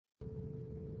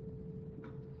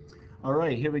All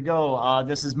right, here we go.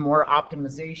 This is more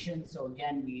optimization. So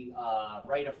again, we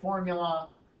write a formula,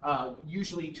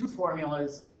 usually two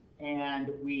formulas,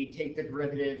 and we take the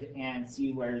derivative and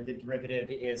see where the derivative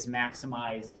is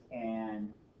maximized,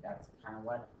 and that's kind of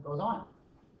what goes on.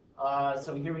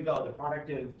 So here we go, the product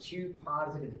of two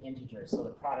positive integers. So the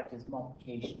product is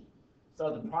multiplication. So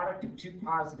the product of two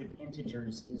positive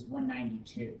integers is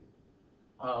 192.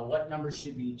 What number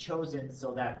should be chosen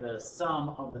so that the sum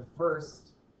of the first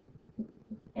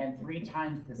and 3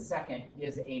 times the second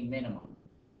is a minimum?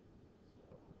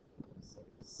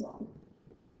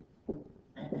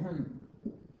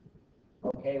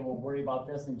 Okay, we'll worry about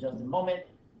this in just a moment.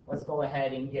 Let's go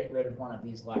ahead and get rid of one of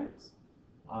these letters.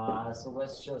 So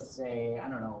let's just say, I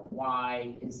don't know,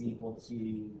 y is equal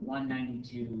to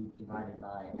 192 divided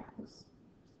by x.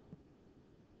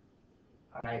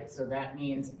 All right, so that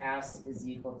means s is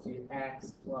equal to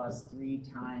x plus 3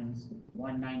 times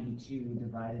 192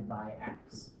 divided by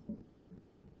x.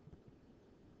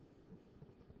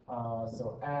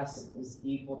 So s is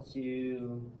equal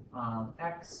to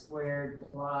x squared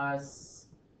plus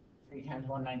 3 times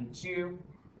 192.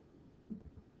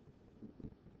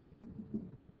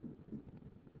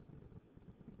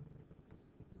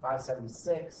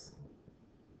 $576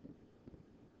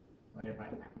 divided by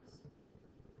x.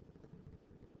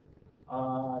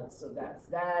 So that's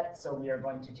that. So we are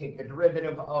going to take the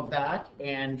derivative of that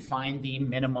and find the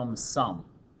minimum sum.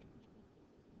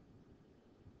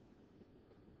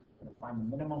 Find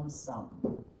the minimum sum.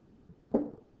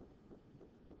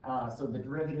 So the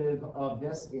derivative of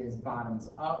this is bottoms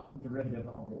up, derivative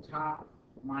of the top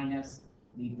minus,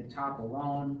 leave the top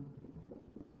alone.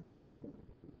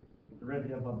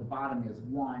 Derivative of the bottom is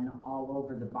 1 all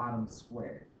over the bottom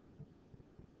squared.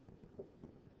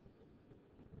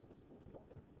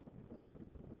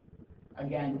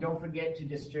 Again, don't forget to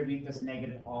distribute this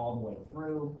negative all the way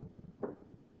through.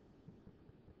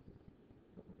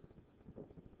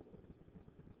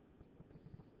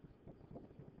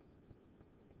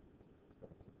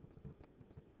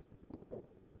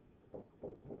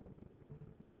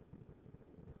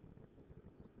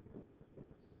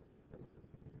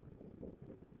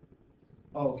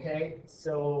 Okay,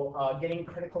 so getting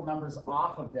critical numbers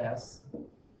off of this,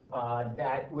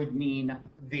 that would mean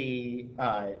the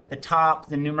top,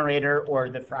 the numerator, or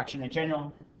the fraction in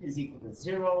general is equal to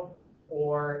 0,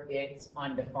 or it's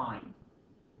undefined,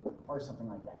 or something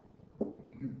like that.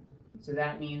 So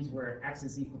that means where x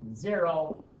is equal to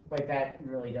 0, but that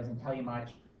really doesn't tell you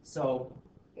much. So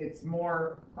it's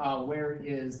more where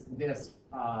is this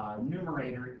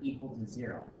numerator equal to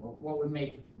 0? What would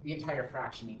make the entire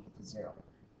fraction equal to 0?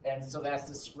 And so that's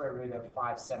the square root of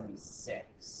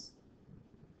 576.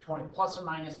 20 plus or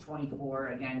minus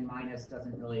 24. Again, minus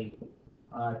doesn't really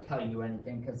tell you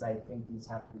anything because I think these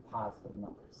have to be positive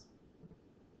numbers.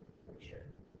 Pretty sure.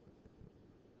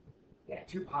 Yeah,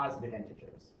 two positive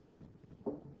integers.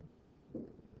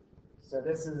 So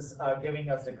this is giving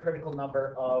us a critical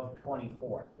number of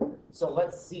 24. So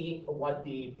let's see what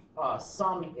the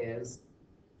sum is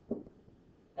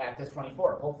at this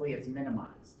 24. Hopefully it's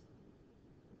minimized.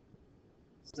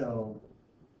 So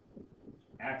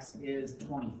x is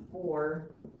 24.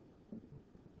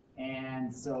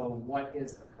 And so what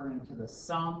is occurring to the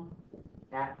sum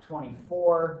at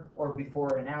 24, or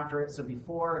before and after it? So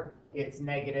before it's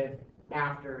negative,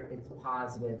 after it's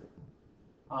positive.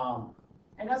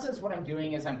 In essence, what I'm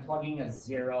doing is I'm plugging a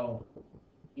 0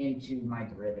 into my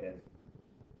derivative.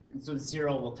 And so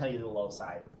 0 will tell you the low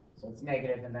side. So it's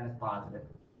negative and then it's positive.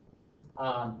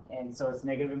 And so it's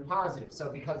negative and positive. So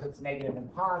because it's negative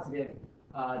and positive,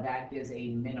 that is a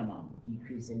minimum,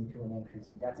 decreasing to an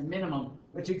increase. That's a minimum,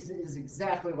 which is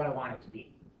exactly what I want it to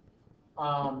be.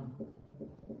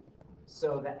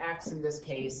 So the x in this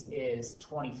case is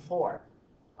 24.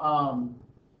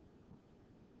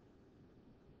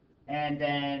 And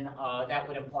then that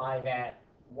would imply that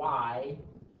y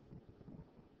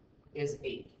is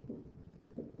 8.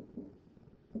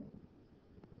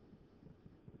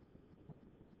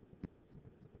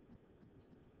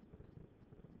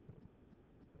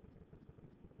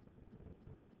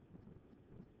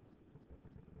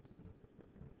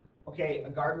 Okay, a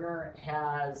gardener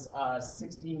has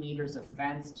 60 meters of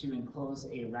fence to enclose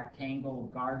a rectangle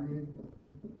garden.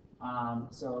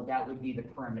 So that would be the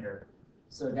perimeter.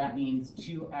 So that means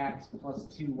 2x plus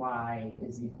 2y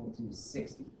is equal to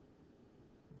 60.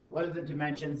 What are the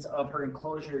dimensions of her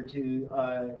enclosure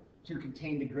to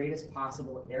contain the greatest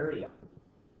possible area?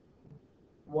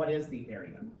 What is the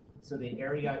area? So the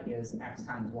area is x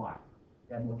times y.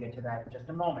 Then we'll get to that in just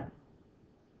a moment.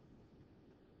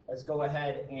 Let's go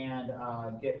ahead and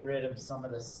get rid of some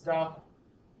of the stuff.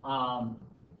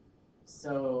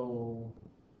 so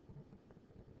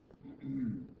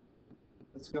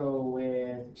let's go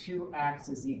with 2x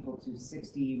is equal to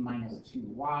 60 minus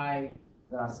 2y,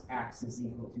 thus x is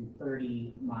equal to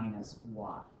 30 minus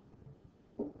y.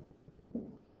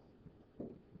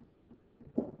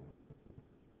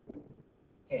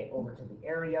 Okay, over to the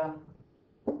area.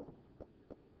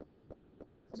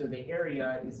 So the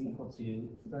area is equal to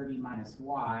 30 minus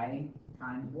y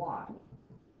times y.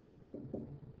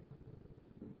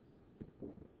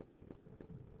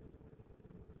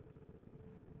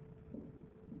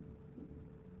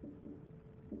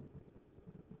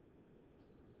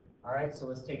 All right, so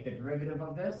let's take the derivative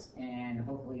of this, and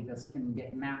hopefully this can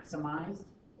get maximized.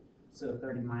 So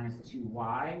 30 minus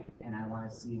 2y, and I want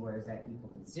to see where is that equal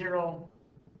to 0.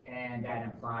 And that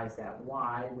implies that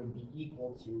y would be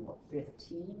equal to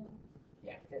 15.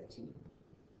 Yeah, 15.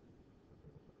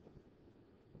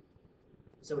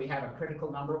 So we have a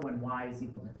critical number when y is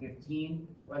equal to 15.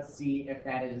 Let's see if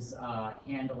that is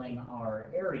handling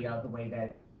our area the way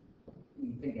that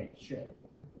we think it should.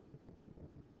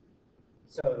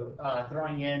 So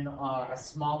throwing in a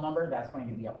small number, that's going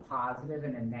to be a positive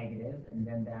and a negative, and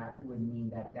then that would mean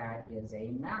that that is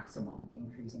a maximum,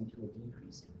 increasing to a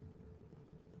decreasing.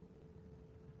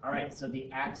 All right, so the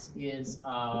x is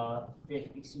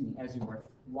 50, excuse me, as you were,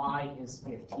 y is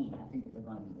 15. I think they're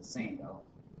going to be the same though.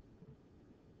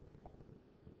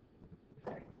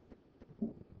 Okay.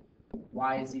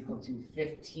 Y is equal to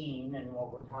 15, and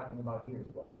what we're talking about here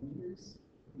is what, meters?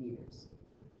 Meters.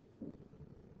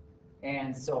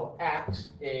 And so x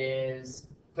is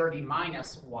 30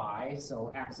 minus y,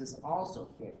 so x is also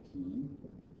 15.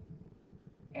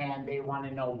 And they want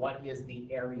to know what is the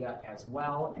area as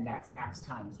well, and that's x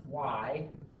times y.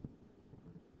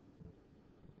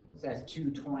 It says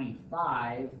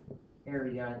 225,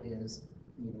 area is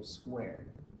meters squared.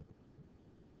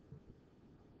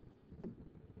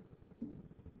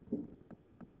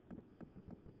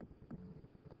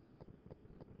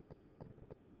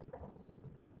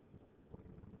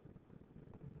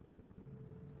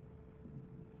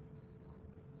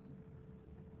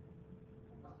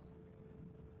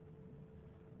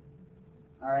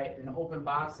 All right, an open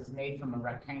box is made from a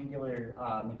rectangular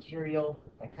material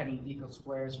by cutting equal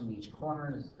squares from each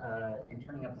corner and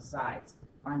turning up the sides.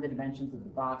 Find the dimensions of the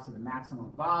box of the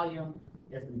maximum volume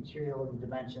if the material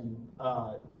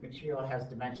has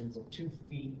dimensions of 2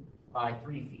 feet by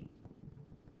 3 feet.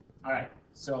 All right,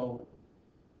 so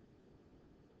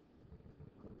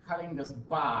cutting this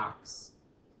box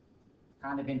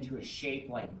kind of into a shape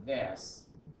like this,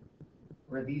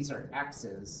 where these are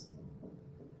x's.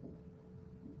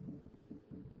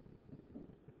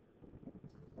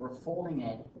 We're folding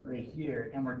it right here,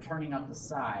 and we're turning up the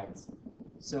sides,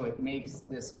 so it makes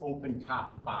this open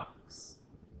top box.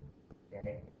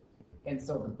 Okay, and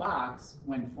so the box,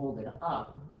 when folded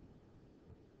up,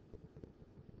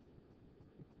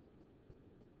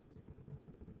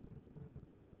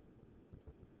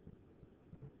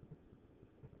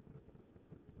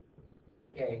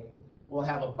 okay, will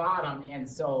have a bottom, and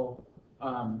so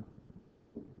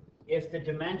if the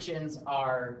dimensions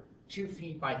are 2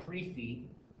 feet by 3 feet,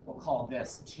 we'll call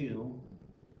this 2.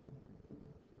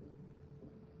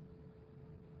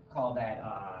 Call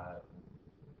that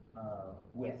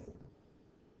width.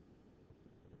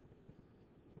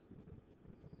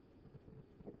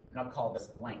 And I'll call this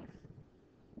length.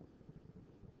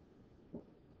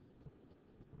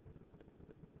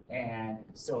 And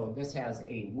so this has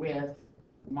a width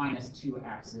minus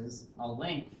 2x's, a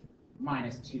length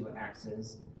minus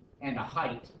 2x's, and a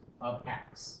height of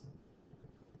x.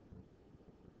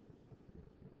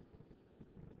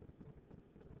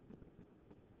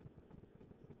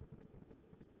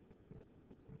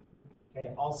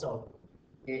 Okay, also,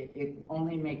 it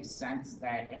only makes sense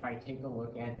that if I take a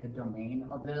look at the domain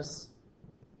of this,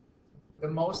 the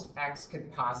most x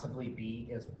could possibly be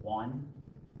is 1.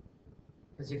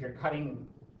 Because if you're cutting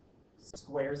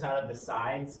squares out of the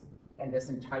sides and this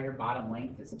entire bottom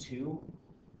length is 2,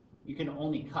 you can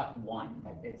only cut 1.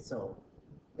 So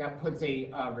that puts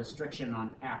a restriction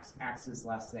on x. X is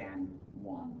less than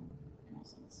 1 in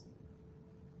essence.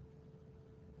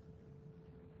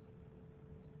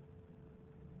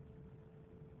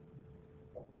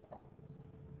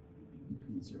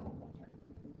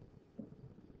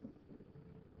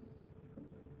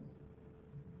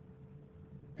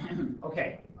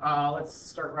 Okay, let's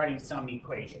start writing some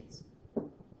equations.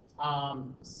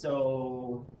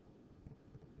 So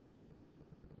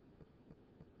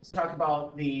let's talk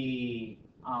about the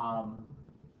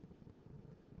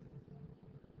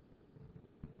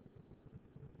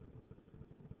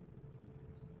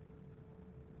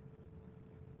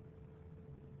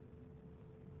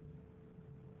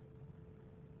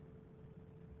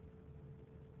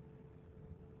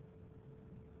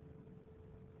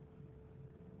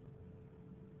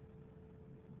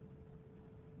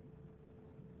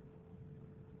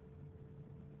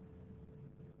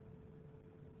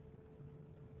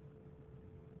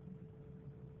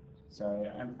Sorry,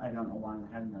 I don't know why I'm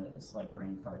having a slight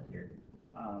brain fart here.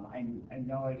 I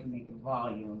know I can make the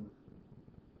volume.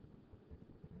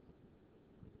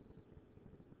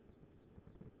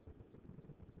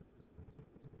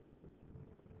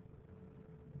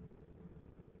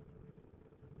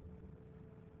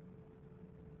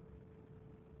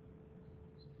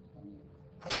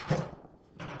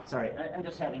 Sorry, I'm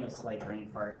just having a slight brain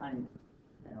fart. I don't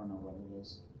know what it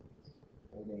is.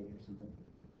 Old age or something.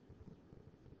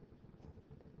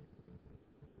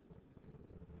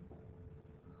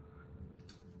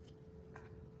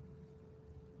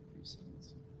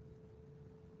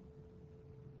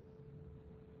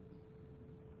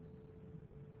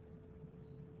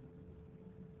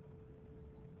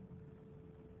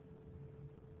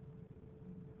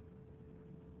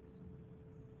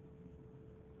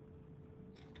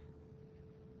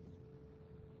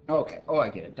 Okay. Oh, I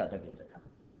get it. Done.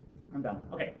 I'm done.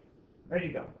 Okay. Ready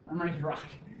to go. I'm ready to rock.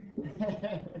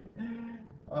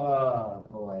 Oh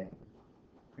boy.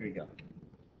 Here we go.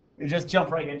 You just jump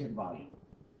right into the volume.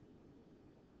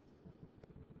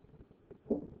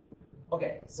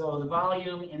 Okay, so the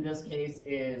volume in this case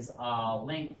is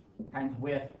length times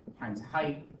width times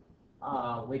height,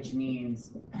 which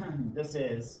means this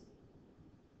is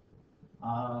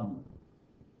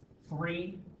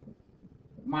 3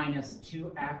 minus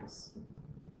 2x.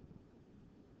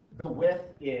 The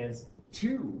width is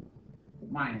 2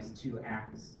 minus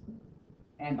 2x,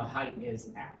 and the height is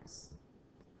x.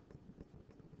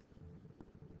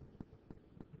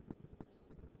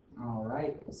 All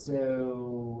right,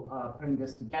 so putting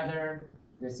this together,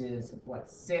 this is what,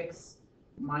 6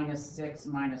 minus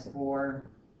 4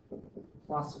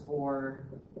 plus 4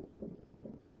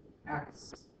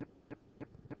 x.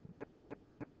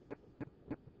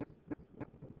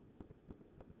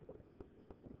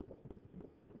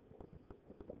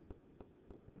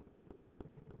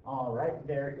 All right,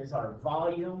 there is our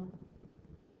volume.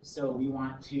 So we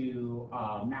want to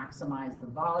maximize the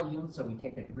volume, so we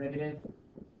take a derivative.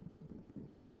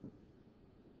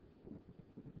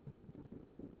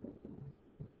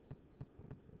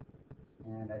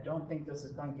 And I don't think this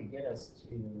is going to get us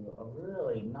to a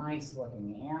really nice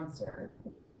looking answer.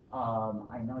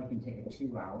 I know I can take a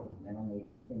 2 out, and that'll make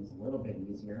things a little bit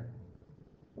easier.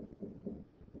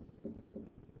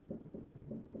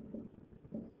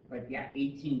 But yeah,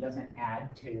 18 doesn't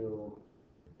add to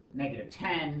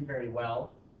 -10 very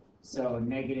well. So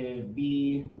negative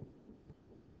b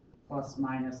plus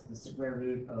minus the square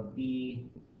root of b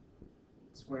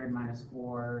squared minus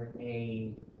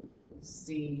 4ac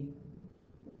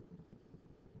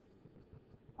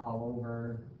all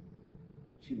over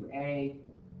 2a.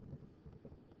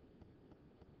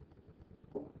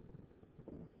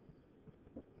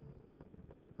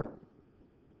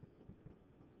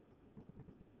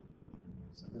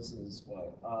 So this is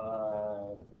what?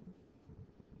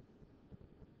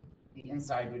 The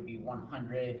inside would be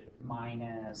 100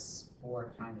 minus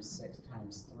 4 times 6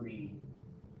 times 3,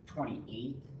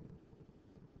 28.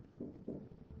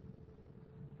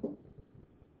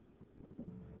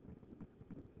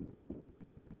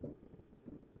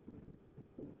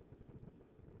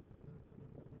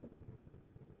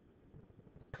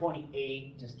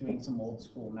 Just doing some old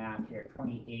school math here.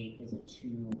 28 is a 2,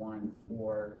 1,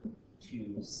 4,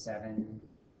 2, 7.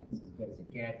 That's as good as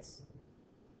it gets.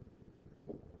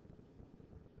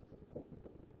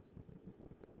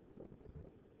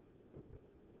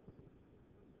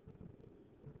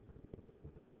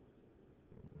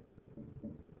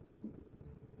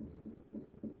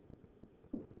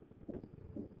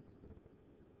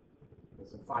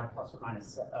 So 5 plus or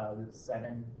minus root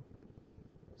 7,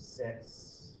 6.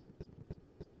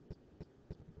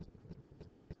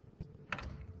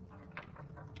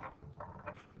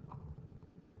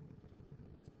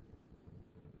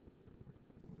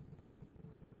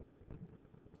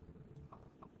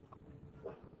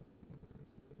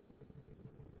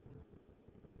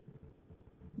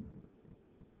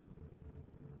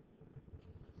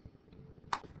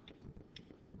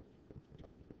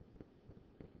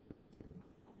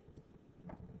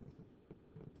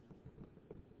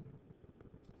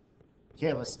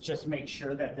 Okay, let's just make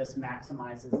sure that this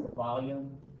maximizes the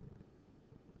volume.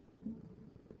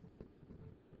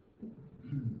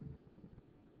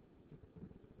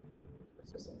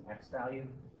 This is an x value.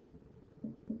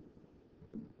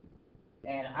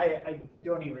 And I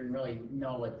don't even really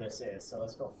know what this is. So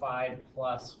let's go 5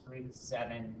 plus root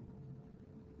 7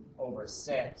 over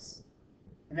 6.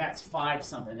 And that's 5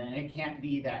 something. And it can't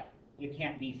be that, it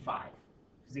can't be 5.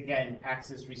 Because again,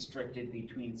 x is restricted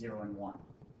between 0 and 1.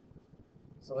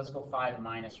 So let's go 5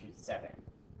 minus root 7.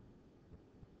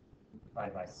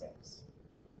 5 by 6.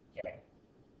 Okay.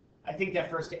 I think that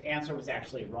first answer was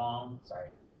actually wrong. Sorry.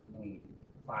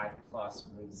 5 plus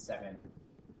root 7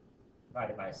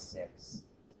 divided by 6.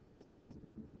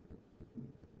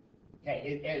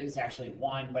 Okay, it is actually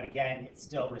 1, but again, it's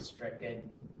still restricted.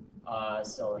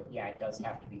 So yeah, it does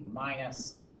have to be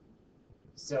minus.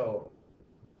 So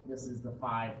this is the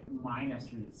 5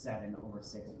 minus root 7 over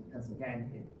 6, because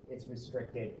again, it's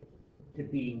restricted to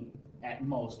being at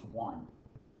most 1.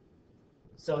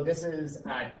 So this is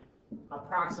at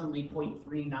approximately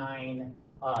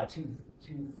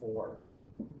 0.3924.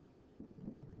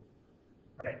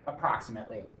 Okay,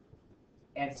 approximately.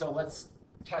 And so let's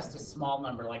test a small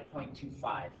number like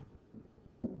 0.25.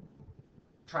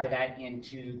 Try that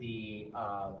into the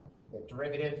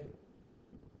derivative.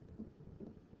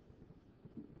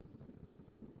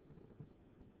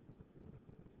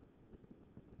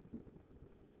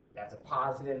 That's a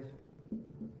positive.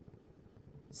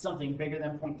 Something bigger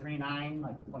than 0.39,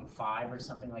 like 0.5 or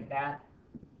something like that.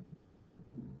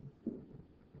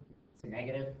 It's a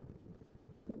negative.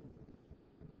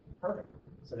 Perfect.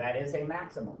 So that is a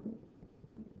maximum.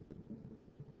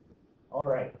 All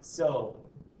right, so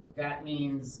that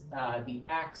means the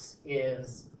x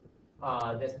is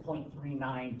this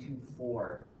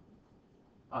 0.3924.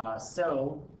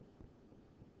 So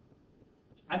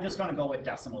I'm just going to go with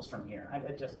decimals from here. I'm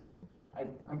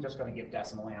just going to give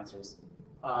decimal answers.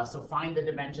 So find the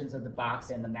dimensions of the box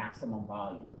and the maximum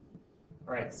volume.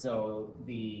 All right, so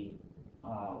the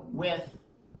width,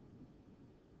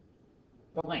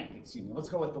 the length, excuse me. Let's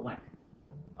go with the length.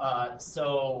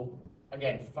 So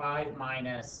again, 5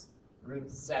 minus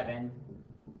root 7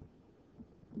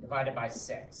 divided by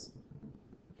 6.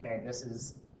 Okay, this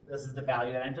is the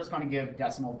value that I'm just going to give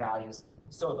decimal values.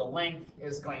 So the length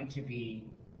is going to be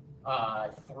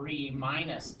 3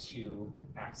 minus 2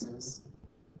 x's.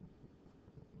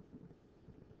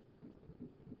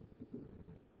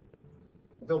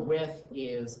 The width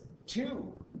is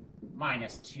 2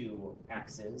 minus 2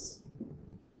 x's.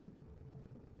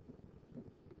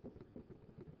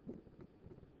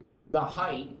 The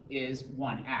height is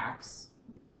 1x.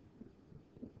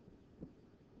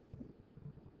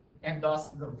 And thus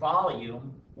the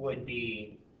volume would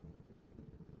be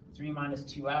 3 minus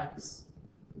 2x,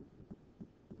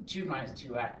 2 minus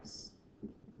 2x,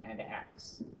 and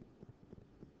x.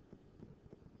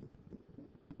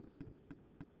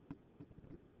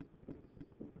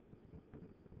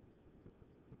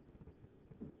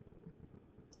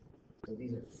 So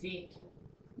these are feet.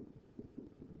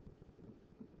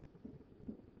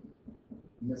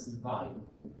 And this is volume.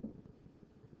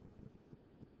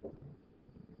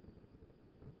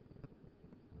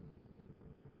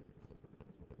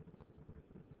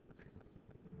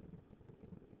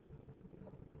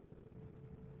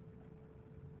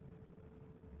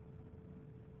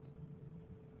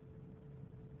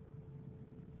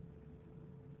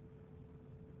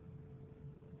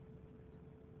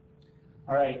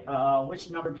 All right, which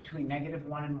number between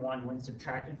 -1 and 1, when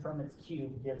subtracted from its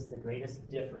cube, gives the greatest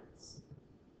difference?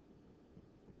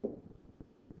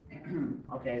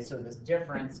 Okay, so this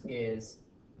difference is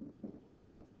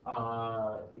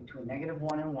between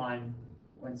 -1 and 1,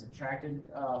 when subtracted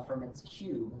from its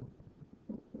cube,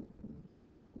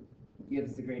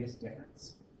 gives the greatest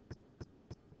difference.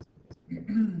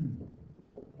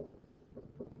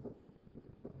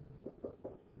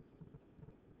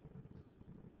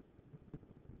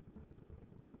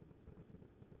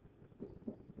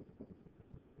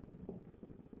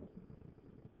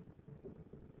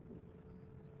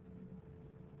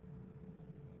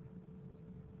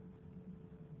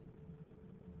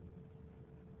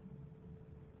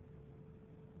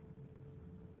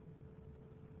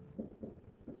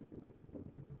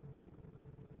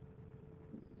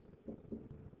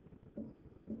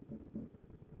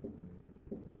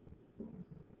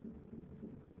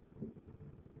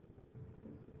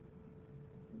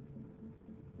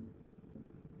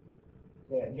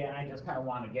 Again, I just kind of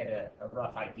want to get a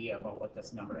rough idea about what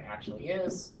this number actually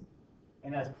is.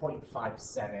 And that's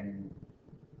 0.57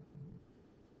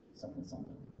 something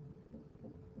something.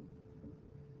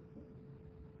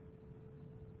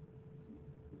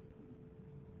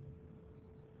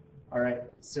 All right,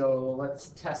 so let's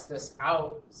test this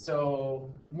out. So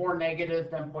more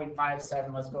negative than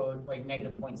 0.57, let's go with like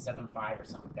negative 0.75 or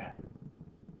something like that.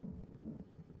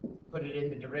 Put it in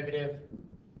the derivative.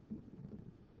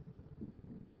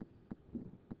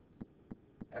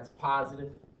 That's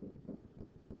positive.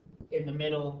 In the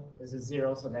middle is a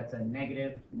 0, so that's a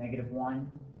negative, -1.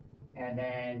 And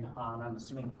then I'm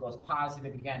assuming it goes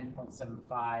positive again,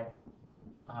 0.75.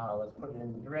 Let's put it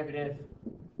in the derivative.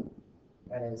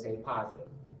 That is a positive.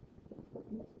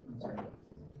 I'm sorry.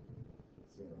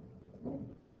 0.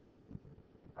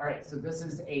 All right, so this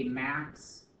is a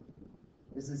max,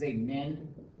 this is a min,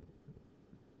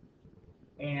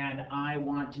 and I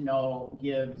want to know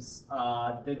gives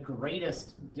the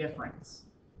greatest difference.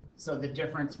 So the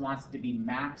difference wants to be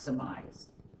maximized.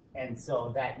 And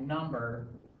so that number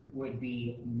would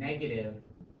be negative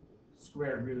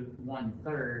square root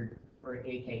 1/3, or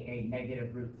AKA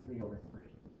negative root 3/3.